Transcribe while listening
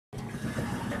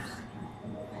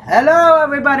Hello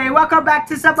everybody, welcome back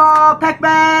to some more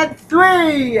Pikmin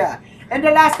 3! In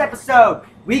the last episode,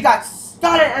 we got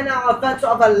started on our adventure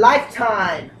of a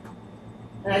lifetime.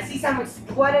 And I see something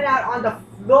spreading out on the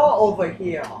floor over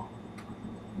here.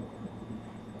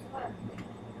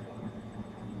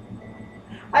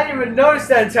 I didn't even notice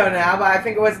that until now, but I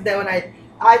think it wasn't there when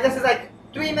this is like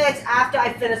 3 minutes after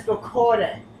I finished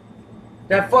recording.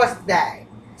 The first day.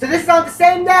 So this is on the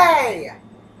same day!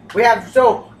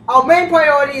 Our main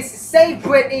priority is to save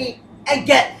Brittany and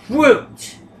get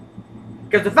fruit.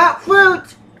 Because without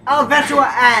fruit, our adventure will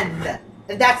end.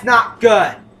 And that's not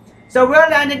good. So we're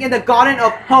landing in the Garden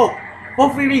of Hope.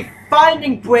 Hopefully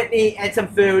finding Brittany and some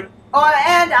food.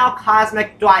 And our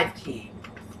cosmic drive key.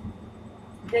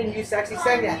 Didn't you sexy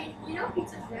saying that? You know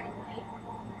pizza's very light.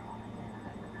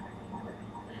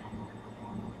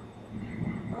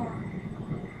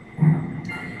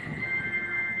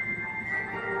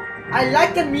 I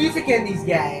like the music in these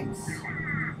games.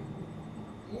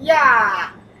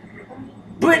 Yeah!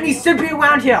 Brittany should be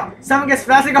around here. Something gets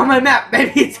flashing on my map.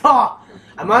 Maybe it's her.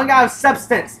 I'm running out of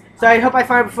substance, so I hope I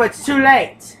find it before it's too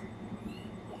late.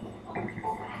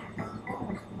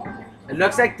 It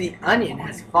looks like the onion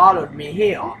has followed me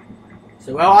here.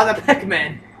 So where are the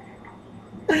Pikmin?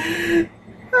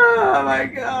 Oh my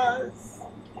gosh.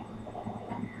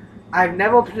 I've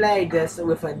never played this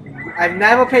with I've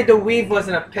never played the Wii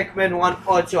version of Pikmin 1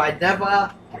 or 2. I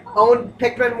never owned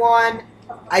Pikmin 1.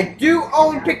 I do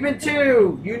own Pikmin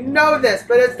 2. You know this,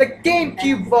 but it's the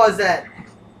GameCube version.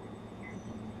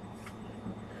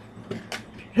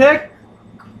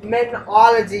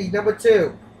 Pikminology number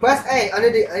 2. Press A under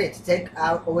the A to take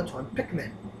out or return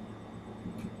Pikmin.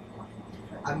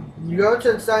 I'm going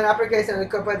to install an application on the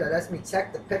computer that lets me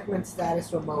check the Pikmin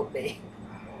status remotely.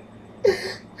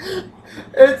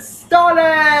 It's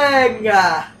stalling!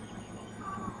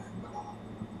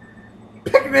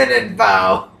 Pikmin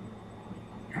info!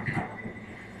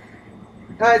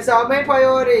 Alright, so our main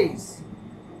priorities.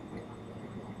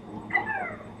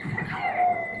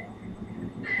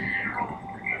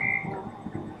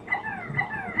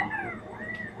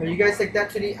 Well, you guys take that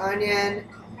to the onion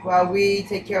while we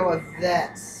take care of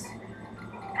this.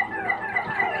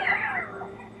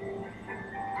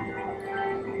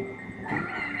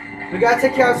 We gotta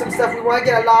take care of some stuff. We want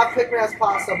to get a lot of Pikmin as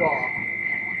possible.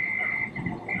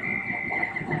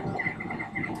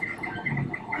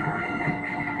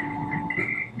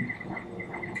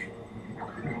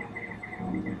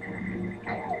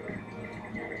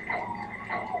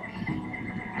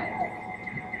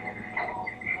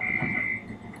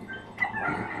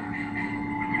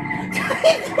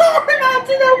 He's falling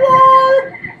onto the wall!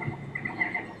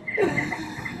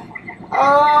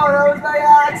 Oh, that was by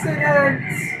accident!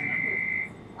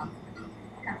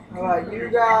 Alright, you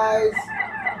guys.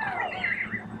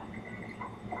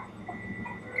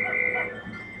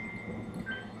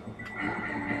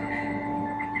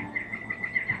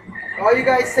 All you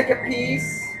guys take a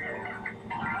piece.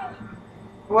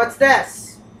 What's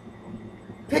this?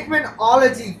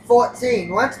 Pikminology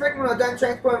 14. Once Pikmin are done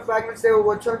transporting fragments, they will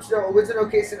return to the original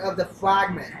location of the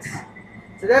fragments.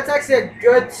 So that's actually a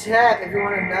good tip if you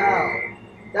want to know.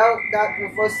 That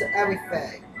refers to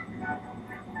everything.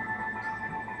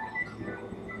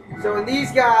 So when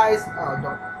these guys, oh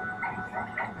don't.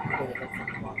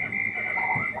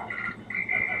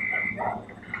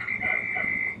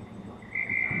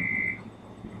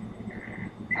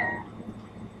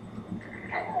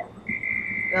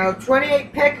 Now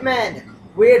 28 Pikmin,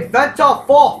 we adventure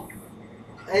forth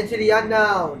into the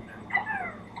unknown.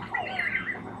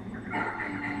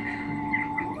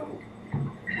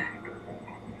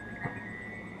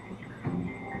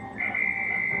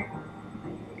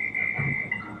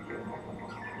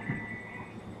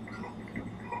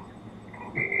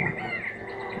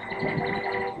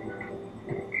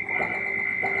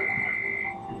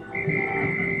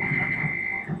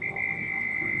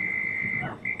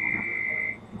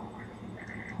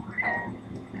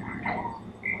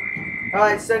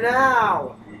 Alright, so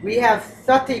now we have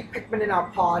 30 Pikmin in our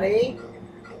party.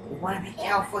 We want to be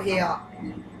careful here.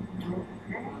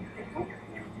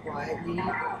 Quietly.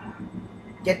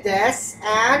 Get this.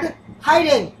 And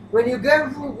hiding. When you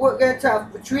get to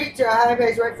retreat to a hiding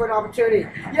place, wait for an opportunity.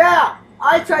 Yeah!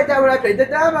 I tried that when I played the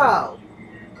demo.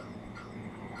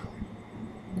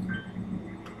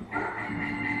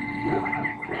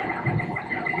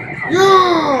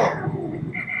 Yeah!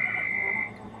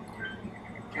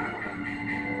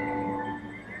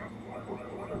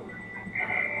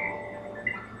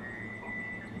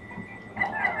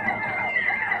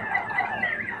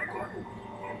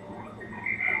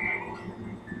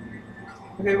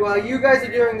 Okay, while you guys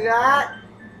are doing that,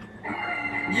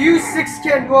 You 6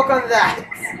 can work on that.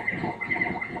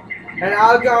 And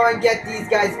I'll go and get these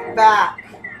guys back.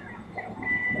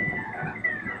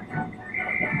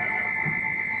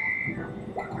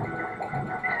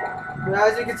 Well,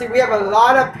 as you can see, we have a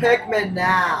lot of Pikmin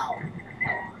now.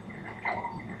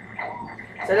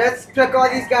 So let's click all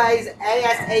these guys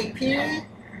ASAP.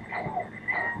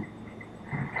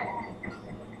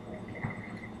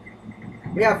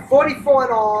 We have 44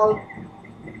 in all.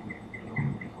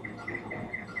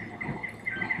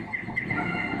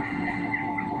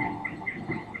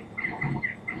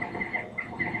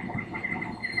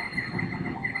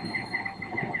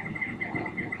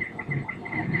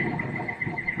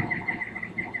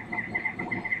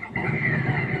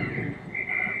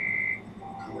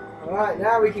 Alright,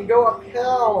 now we can go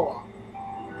uphill.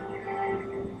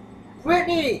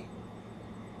 Brittany!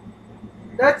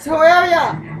 That's her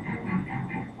area!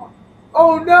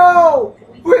 Oh no!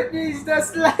 Brittany's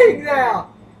just laying there!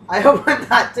 I hope I'm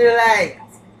not too late.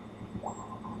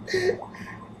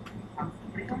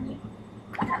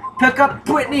 Pick up,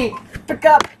 Brittany! Pick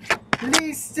up!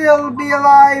 Please still be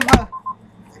alive!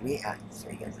 Let me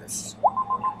get this.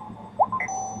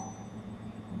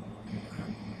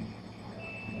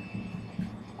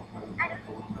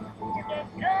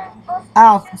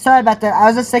 Oh, sorry about that. I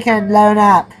was just taking a little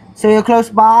nap. So you're close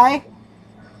by?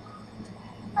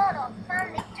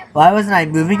 Why wasn't I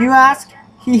moving, you ask?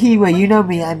 Hee hee, well, you know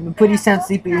me. I'm pretty sound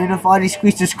sleepy, even if all these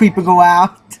creatures creep and go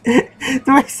out. The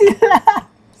way she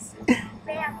laughs.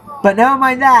 But never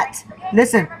mind that.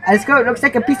 Listen, let's go. It looks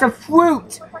like a piece of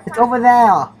fruit. It's over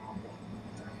there.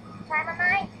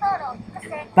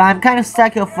 But I'm kind of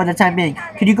stuck here for the time being.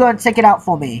 Could you go and check it out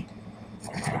for me?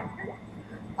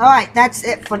 Alright, that's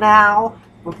it for now.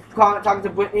 We're talking to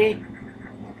Brittany.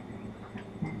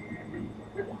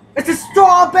 It's a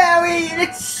strawberry and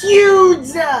it's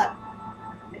huge!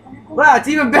 Wow, it's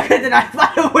even bigger than I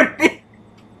thought it would be.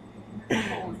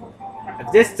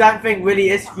 If this darn thing really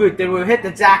is fruit, then we'll hit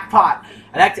the jackpot.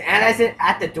 I'd like to analyze it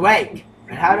at the Drake.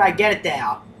 And how do I get it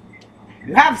there?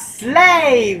 You have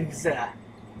slaves!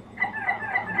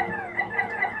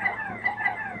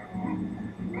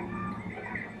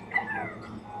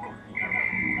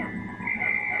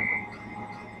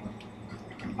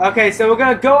 Okay, so we're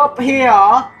gonna go up here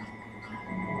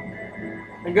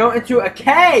and go into a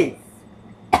cave.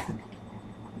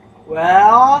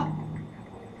 Well,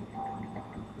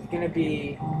 it's gonna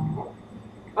be.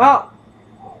 Oh,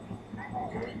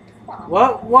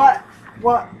 what?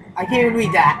 I can't even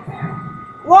read that.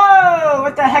 Whoa!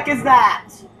 What the heck is that?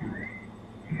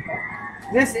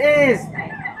 This is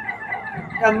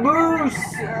a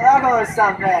moose or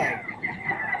something.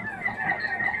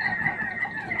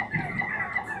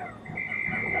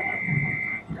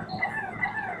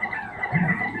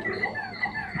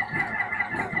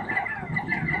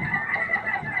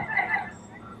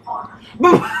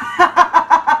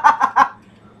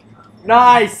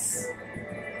 Nice!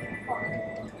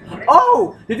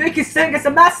 Oh! You think he's sending us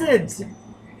a message!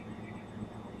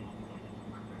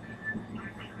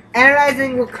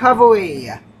 Analyzing recovery.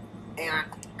 And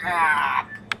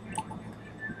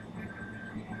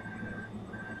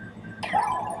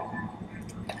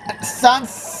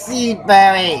sunseed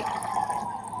berry.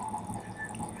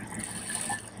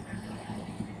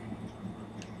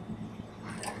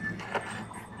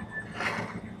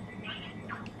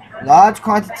 Large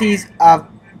quantities of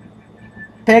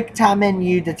Pikmin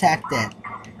you detected.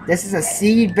 This is a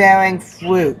seed-bearing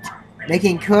fruit,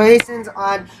 making curations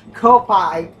on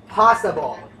Kopai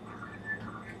possible.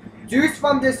 Juice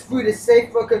from this fruit is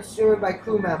safe for consuming by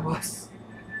crew members.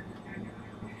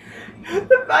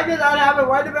 The fact is I haven't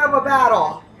right in the middle of a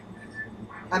battle.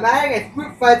 I'm adding a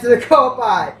fruit fight to the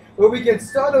Kopai, where we can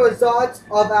store the results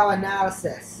of our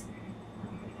analysis.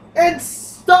 It's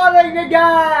starting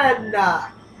again!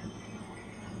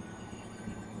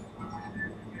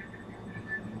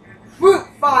 Fruit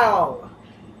file!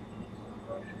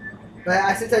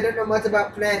 But since I don't know much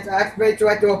about plants, I have to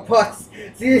try to a puss.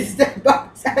 See the step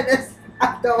up tennis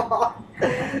after all.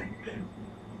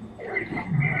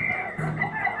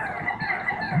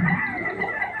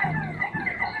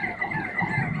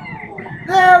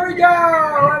 There we go!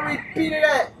 And we beat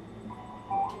it!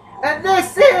 And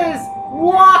this is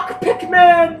Walk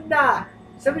Pikmin!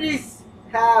 Some of these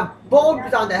have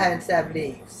bulbs on their head instead of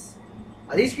leaves.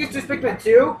 Are these creatures Pikmin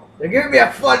too? They're giving me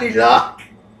a funny look.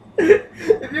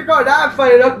 If you're going to have a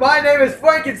funny look, my name is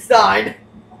Frankenstein.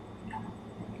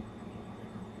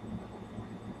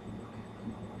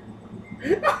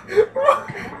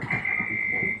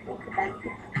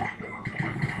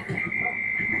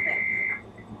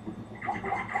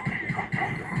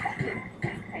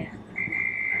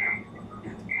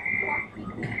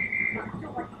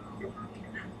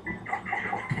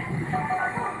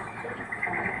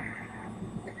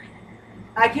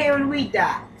 can't even read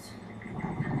that.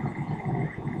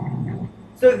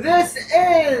 So this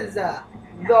is the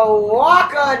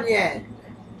rock onion.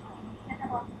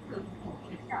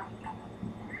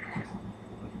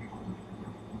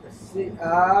 Let's see.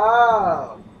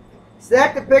 Oh.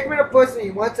 Select the Pikmin or person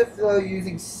you want to throw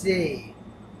using C.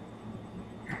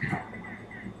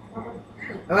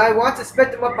 If I want to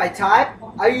split them up by type,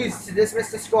 I use to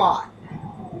dismiss the squad.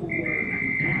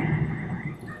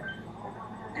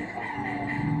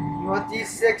 You want these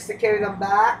 6 to carry them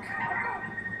back.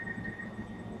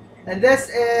 And this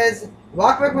is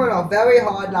rock Pikmin are very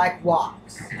hard like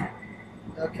rocks.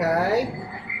 Okay.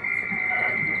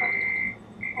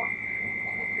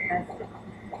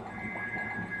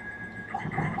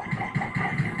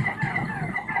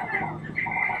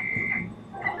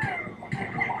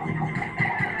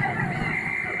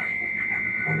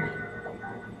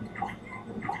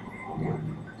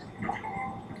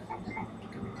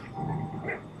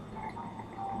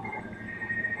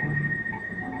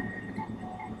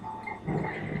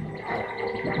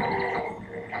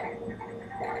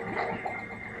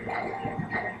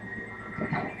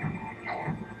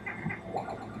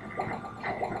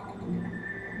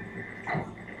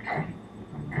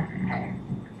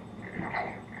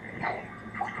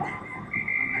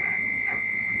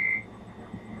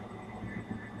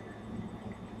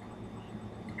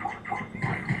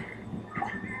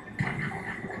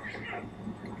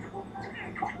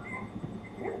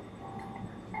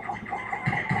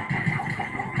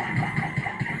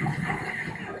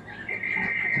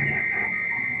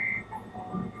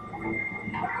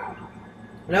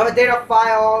 Another data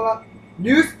file.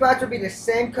 New spots will be the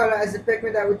same color as the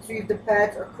Pikmin that retrieve the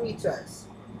pets or creatures.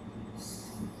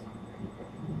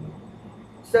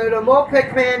 So the more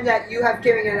Pikmin that you have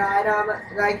carrying an item,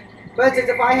 like for instance,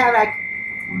 if I have like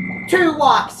 2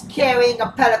 rocks carrying a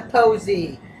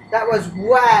Peliposy that was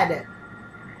red,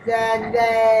 then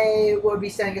they will be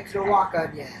sending it to the rock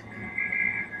onion.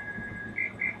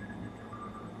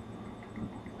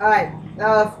 Alright,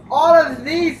 now all of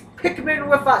these Pikmin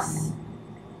with us.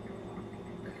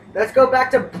 Let's go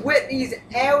back to Brittany's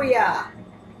area.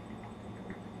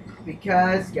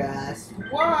 Because guess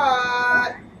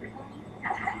what?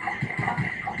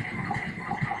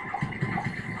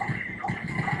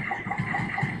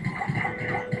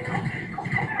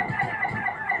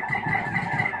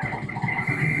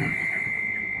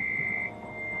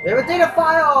 We have a data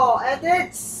file, and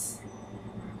it's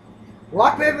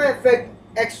rock pavement effect.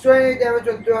 Extraordinary damage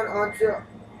when thrown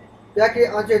directly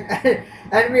onto an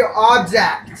enemy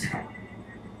object.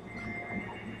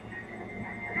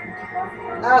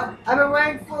 I've been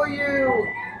waiting for you.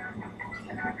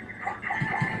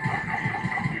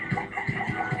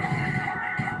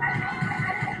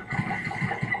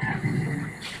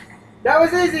 That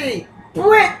was easy,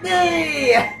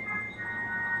 Brittany.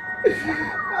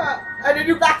 I did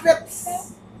do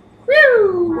backflips.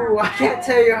 Woo! I can't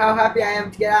tell you how happy I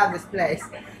am to get out of this place.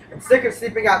 I'm sick of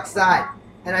sleeping outside,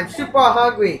 and I'm super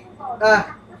hungry.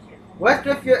 What's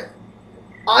with your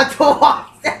entourage?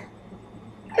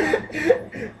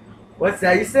 What's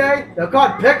that you say? They're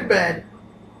called Pikmin.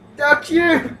 They're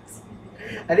cute.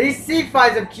 And these sea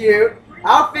finds them cute.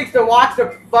 Alfie's the walks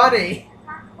look funny.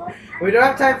 We don't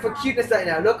have time for cuteness right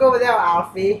now. Look over there,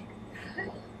 Alfie.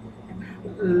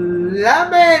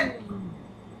 Lemon!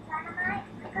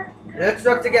 Let's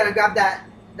look together and grab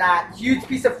that huge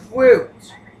piece of fruit.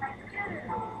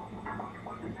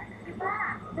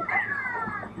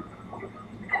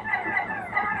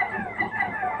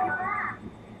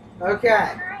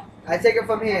 Okay, I take it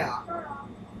from here.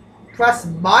 Press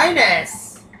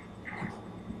minus.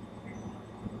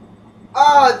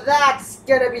 Oh, that's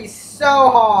gonna be so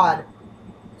hard.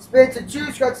 Spin to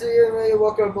choose structure really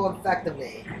work more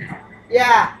effectively.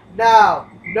 Yeah, no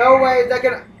way they're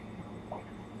gonna.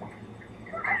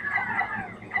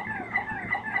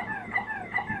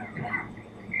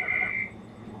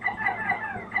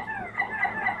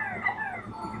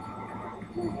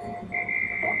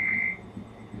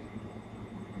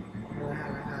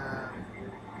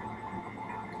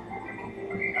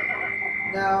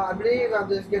 Now, I believe I'm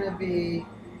just gonna be.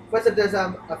 First of there's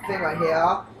a thing right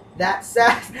here that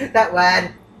says that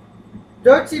read,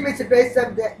 "Don't teammates base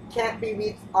them that can't be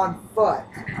reached on foot."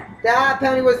 That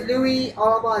apparently was Louis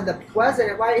Alma and the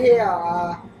president right here.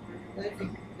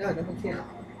 No, don't tell.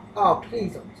 Oh,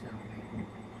 please don't tell me.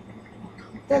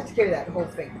 Let's carry that whole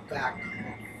thing back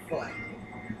on foot.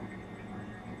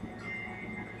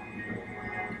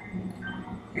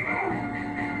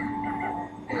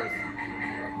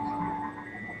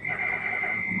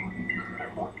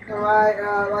 Alright,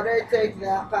 why don't I take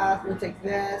that path? We'll take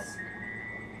this.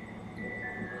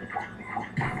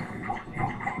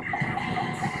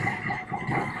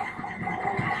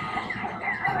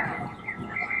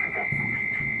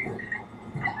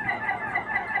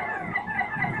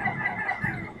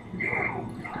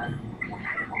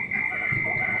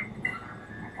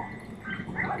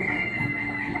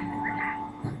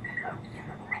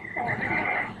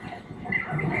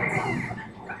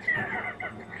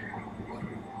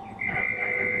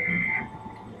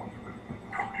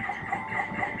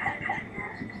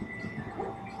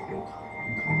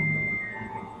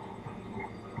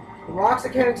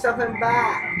 like hearing something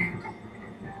back.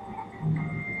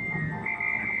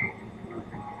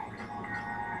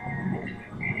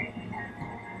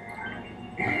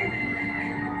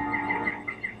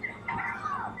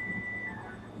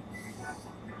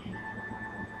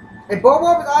 And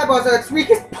Bulba's eyeballs are its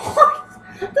weakest point.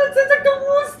 That's like the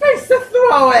worst place to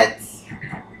throw it.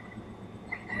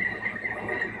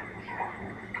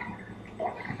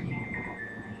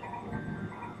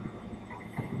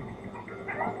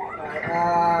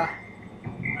 Alright,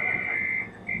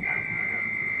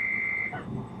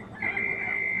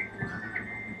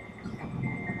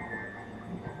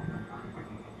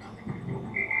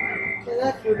 so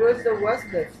that's good. Where's the rest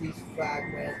of these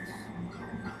fragments?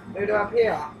 Maybe they're up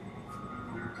here.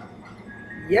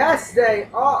 Yes, they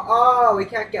are. Oh, we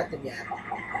can't get them yet.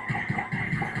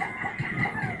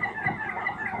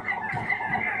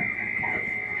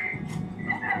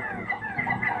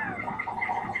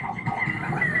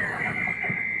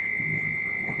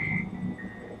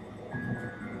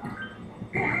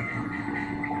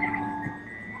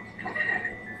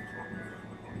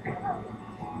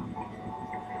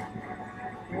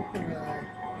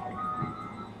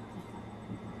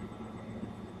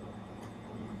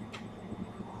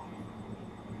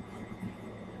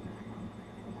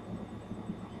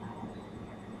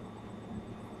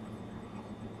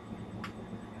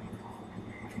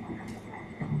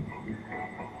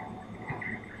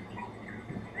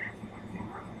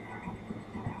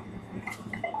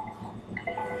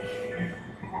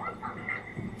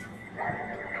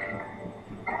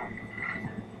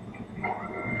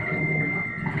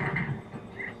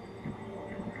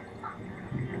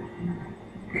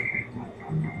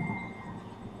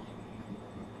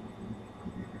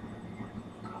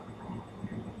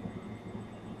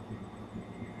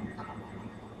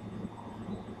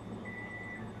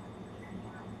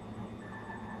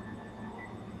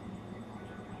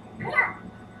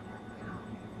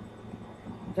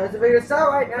 Trying to figure this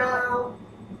out right now.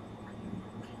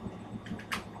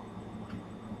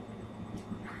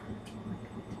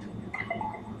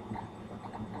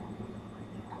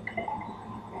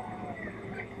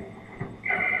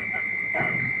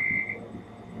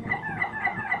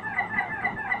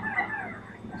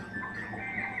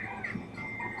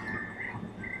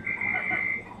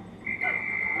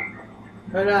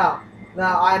 No,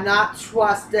 I'm not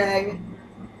trusting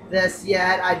this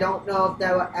yet. I don't know if they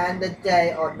will end the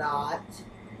day or not.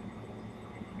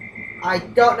 I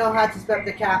don't know how to spec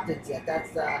the captains yet. That's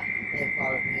the main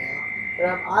problem here. But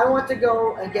I want to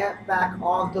go and get back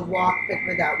all of the rock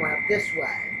Pikmin that went up this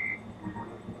way.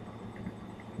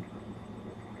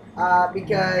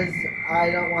 Because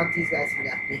I don't want these guys to be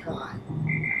left behind.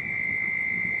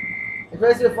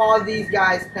 Especially with all of these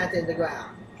guys planted in the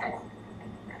ground.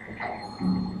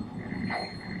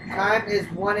 Time is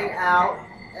running out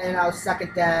in our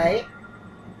second day.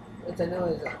 Which I know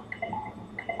is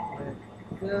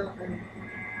no,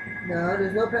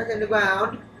 there's no plants in the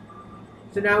ground.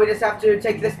 So now we just have to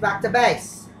take this back to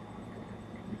base.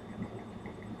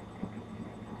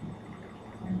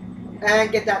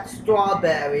 And get that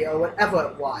strawberry or whatever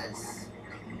it was.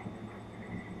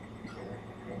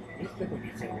 These people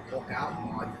need to walk out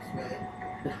more this way.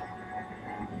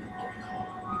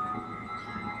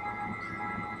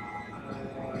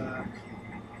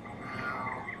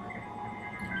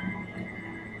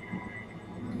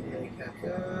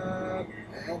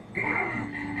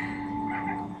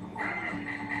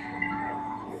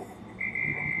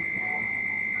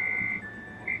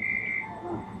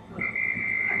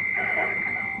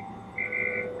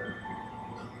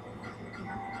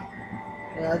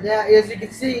 Now, as you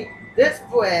can see, this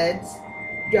bridge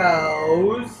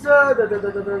goes straight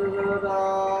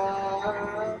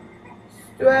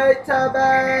to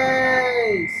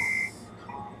base.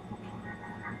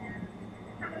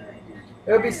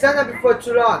 It will be sundown before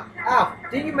too long. Oh,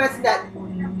 didn't you mention that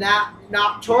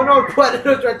nocturnal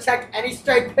predators will attack any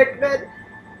stray Pikmin?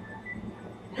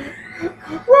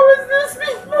 What was this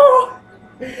before?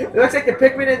 It looks like the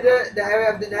Pikmin in the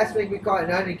area of the nest will be caught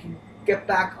and only can get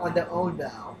back on their own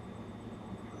now.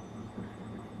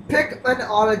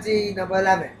 Pikminology number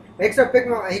 11. Make sure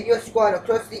Pikmin in your squad are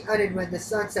close to the onion when the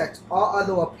sun sets. All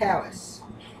other will perish.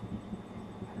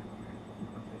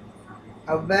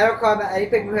 I will better call about any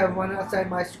Pikmin who have run outside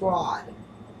my squad.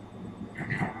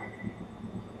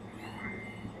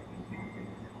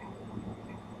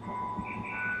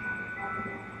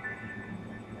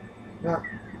 No.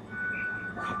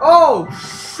 Oh,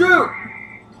 shoot!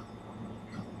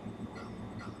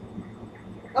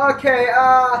 Okay,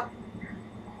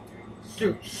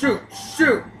 shoot!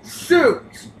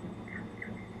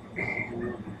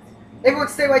 Everyone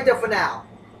stay right there for now.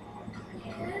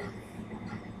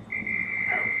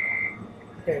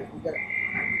 Okay, we got it.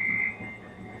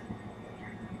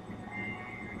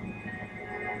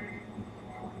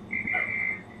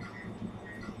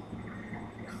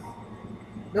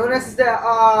 No one else is there.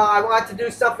 I want to do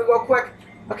something real quick.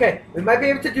 Okay, we might be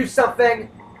able to do something.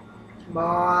 Come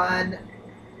on.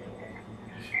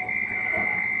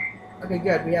 Okay,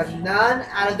 good. We have none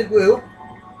out of the group.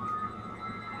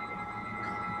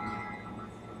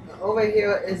 Over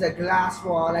here is a glass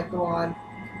wall like the one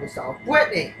we saw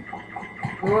Brittany.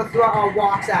 We will throw our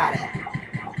walks at it.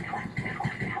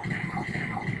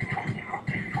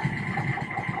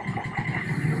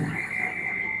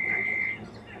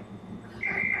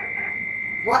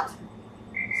 What?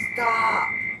 Stop!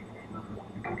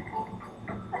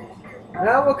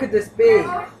 Now what could this be?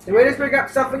 Did we just bring up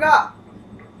something up?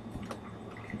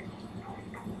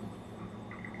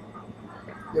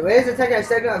 The way is taking a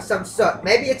segment of some sort.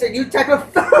 Maybe it's a new type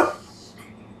of food!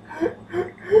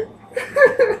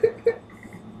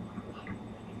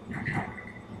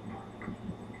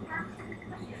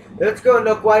 Let's go and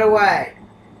look right away.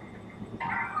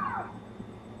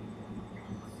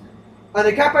 On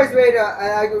the campfire's radar,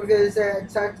 I agree with this.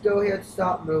 It's time to go here to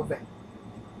stop moving.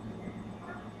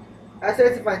 I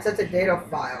started to find such a data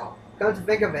file. Come to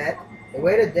think of it, the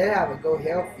waiter did have a go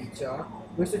here feature.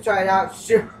 We should try it out.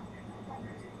 Shoot.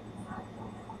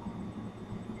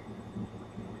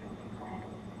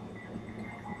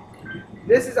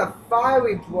 This is a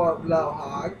fiery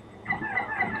blowhog.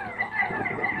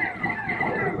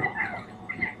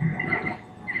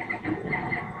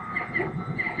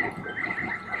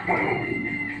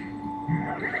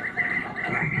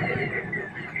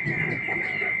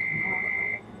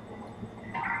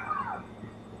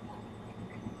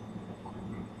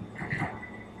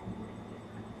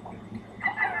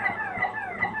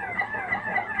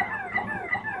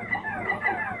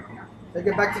 Take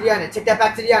it back to the onion. Take that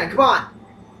back to the onion. Come on.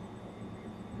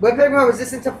 We're Pikmin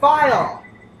resistant to fire.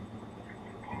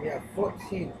 We have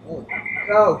 14.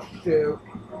 Oh, shoot.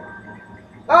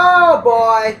 Oh,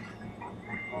 boy.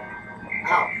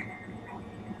 Ow.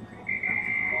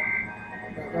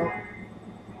 No.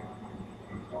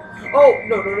 Oh,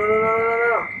 no.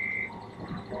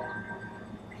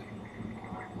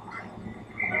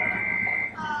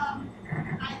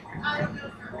 I don't know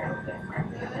if you're good.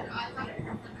 I thought it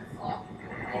was like a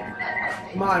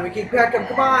Come on, we can crack him.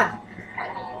 Come on.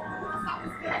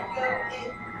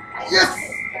 Yes!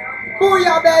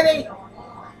 Booyah, baby!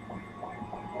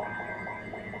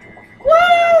 Woo!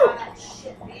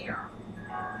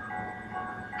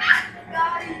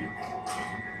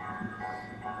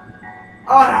 Oh,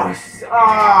 that was...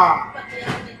 Ah!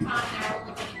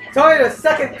 It's only the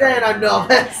second day and I'm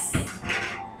nervous.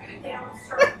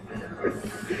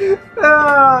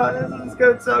 Oh, this is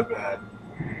going so good.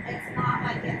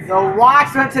 The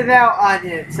wax went to their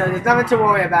onion, so there's nothing to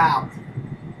worry about.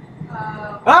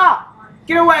 Ah!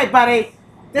 Get away, buddy!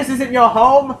 This isn't your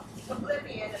home.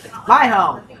 My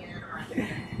home.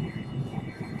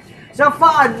 So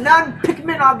far, none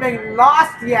Pikmin are being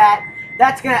lost yet.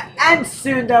 That's gonna end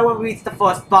soon, though, when we reach the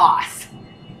first boss.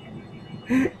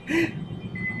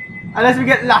 Unless we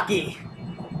get lucky.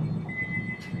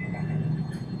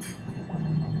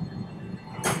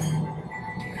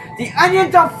 The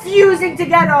onions are fusing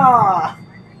together!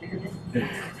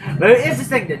 Very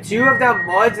interesting, the two of them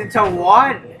merged into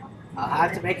one. I'll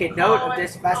have to make a note of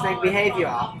this fascinating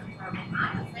behavior.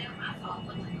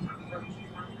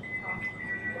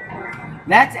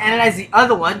 Let's analyze the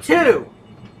other one too.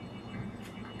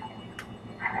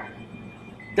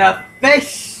 The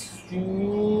fish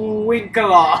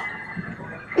winkler.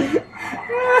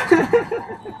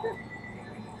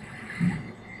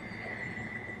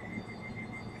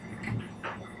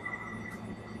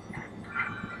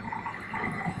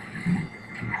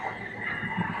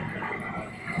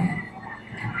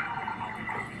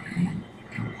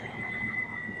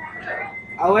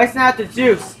 I'll waste out the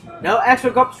juice. No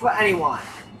extra gulps for anyone.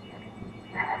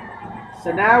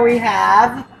 So now we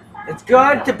have... It's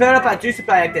good to build up our juice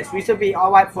supply like this. We should be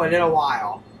alright for a little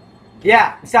while.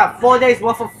 Yeah, we still have 4 days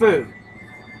worth of food.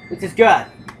 Which is good.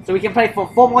 So we can play for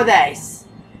 4 more days.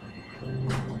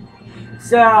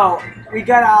 So, we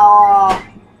got our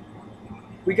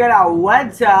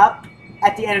legs up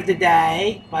at the end of the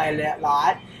day by a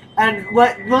lot. And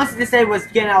what most of the day was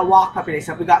getting our rock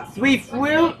population. We got 3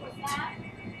 fruit.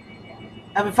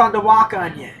 And we found the rock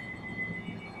onion.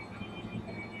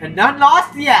 And none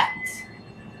lost yet.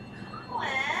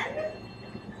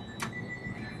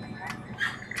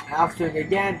 After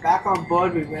again, back on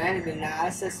board, we ran an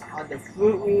analysis on the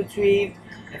fruit we retrieved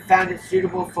and found it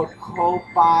suitable for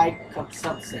cold-by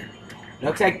consumption.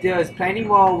 Looks like there is plenty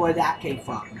more where that came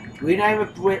from. We named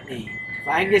it Brittany.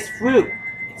 Find this fruit.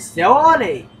 It's still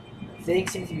early.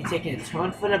 Things seem to be taking a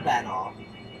turn for the better.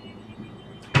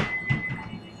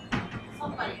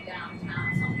 Somebody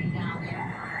downtown, somebody down there.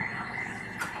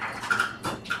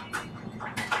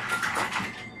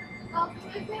 Oh,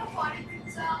 can we get a party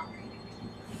pizza?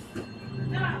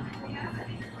 No, we haven't.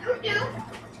 You do.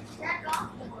 Jack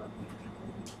off the road.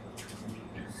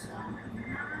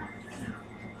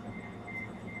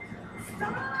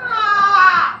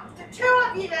 Stop! The two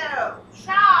of you!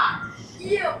 Stop!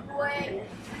 You, boy!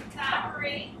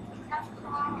 Sorry. That's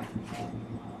wrong.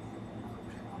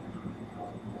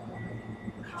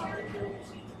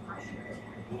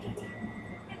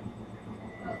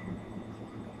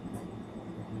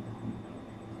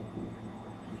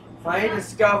 Finally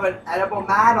discovered edible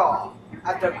matter.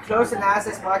 After close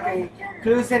analysis, my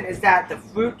conclusion is that the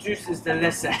fruit juice is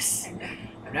delicious.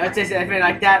 I've never tasted anything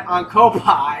like that on cold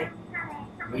pie.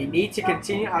 We need to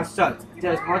continue our search. If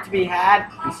there's more to be had,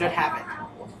 we should have it.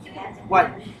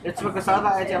 What? Let's focus on the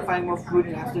idea of finding more food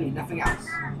and absolutely nothing else.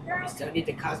 We still need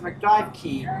the cosmic drive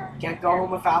key. Can't go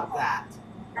home without that.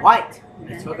 Right.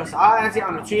 Let's focus our energy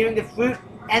on retrieving the fruit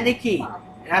and the key,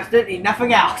 and absolutely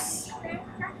nothing else.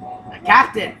 The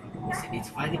captain. We still need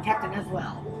to find the captain as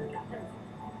well.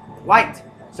 Right.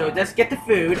 So let's get the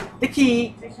food, the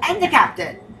key, and the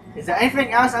captain. Is there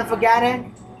anything else I'm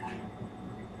forgetting?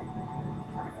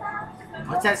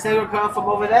 What's that signal coming from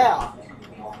over there?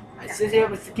 I sit here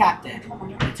with the captain.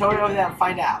 I told her over there and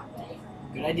find out.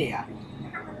 Good idea.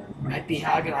 Might be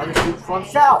hugging other food for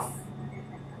himself.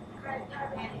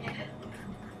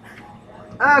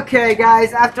 Okay,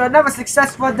 guys, after another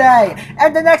successful day,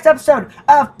 and the next episode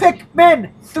of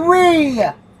Pikmin 3,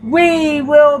 we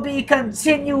will be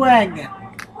continuing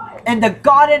in the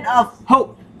Garden of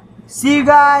Hope. See you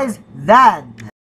guys then.